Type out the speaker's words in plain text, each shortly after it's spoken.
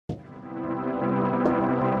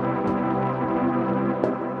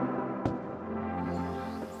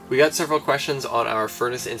We got several questions on our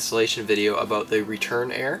furnace installation video about the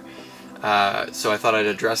return air, so I thought I'd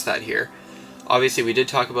address that here. Obviously we did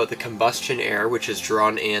talk about the combustion air, which is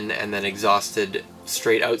drawn in and then exhausted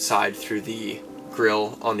straight outside through the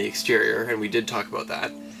grill on the exterior, and we did talk about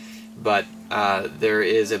that. But there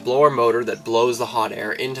is a blower motor that blows the hot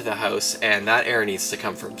air into the house, and that air needs to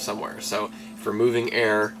come from somewhere. So if we're moving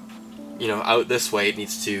air, out this way, it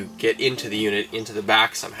needs to get into the unit, into the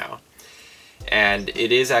back somehow. And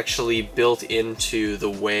it is actually built into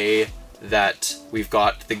the way that we've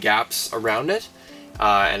got the gaps around it,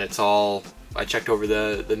 and it's all, I checked over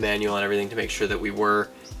the manual and everything to make sure that we were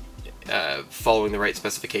following the right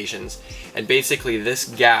specifications. And basically this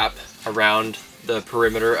gap around the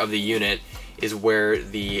perimeter of the unit is where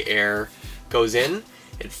the air goes in.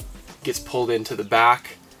 It gets pulled into the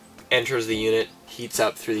back, enters the unit, heats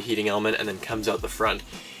up through the heating element, and then comes out the front.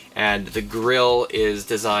 And the grill is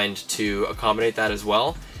designed to accommodate that as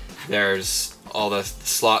well. There's all the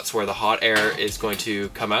slots where the hot air is going to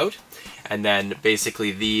come out, and then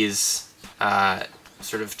basically these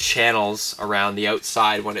sort of channels around the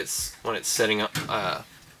outside when it's setting up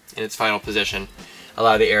in its final position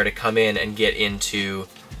allow the air to come in and get into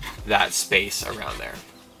that space around there.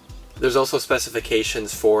 There's also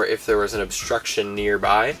specifications for if there was an obstruction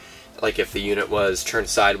nearby, like if the unit was turned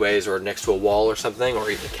sideways or next to a wall or something, or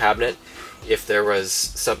even a cabinet, if there was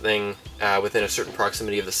something within a certain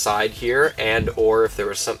proximity of the side here, and or if there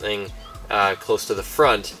was something close to the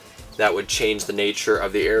front that would change the nature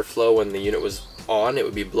of the airflow when the unit was on. It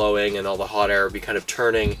would be blowing and all the hot air would be kind of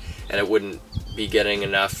turning, and it wouldn't be getting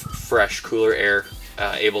enough fresh, cooler air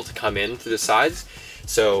able to come in through the sides.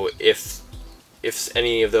 So if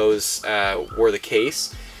any of those were the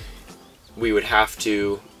case, we would have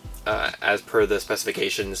to, as per the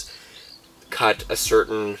specifications, cut a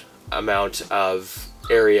certain amount of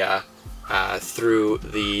area through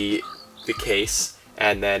the case,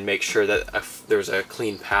 and then make sure that there's a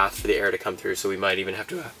clean path for the air to come through. So we might even have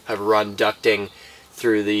to have run ducting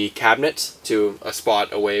through the cabinet to a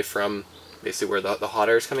spot away from basically where the hot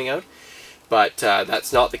air is coming out. But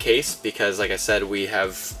that's not the case, because like I said, we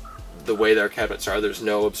have the way that our cabinets are, there's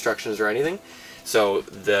no obstructions or anything. So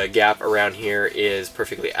the gap around here is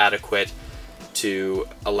perfectly adequate to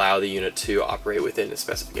allow the unit to operate within its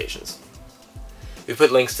specifications. We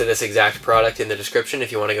put links to this exact product in the description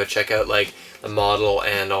if you want to go check out like the model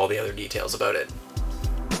and all the other details about it.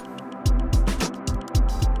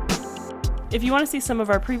 If you want to see some of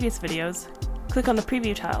our previous videos, click on the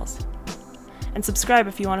preview tiles, and subscribe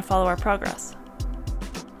if you want to follow our progress.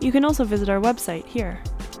 You can also visit our website here.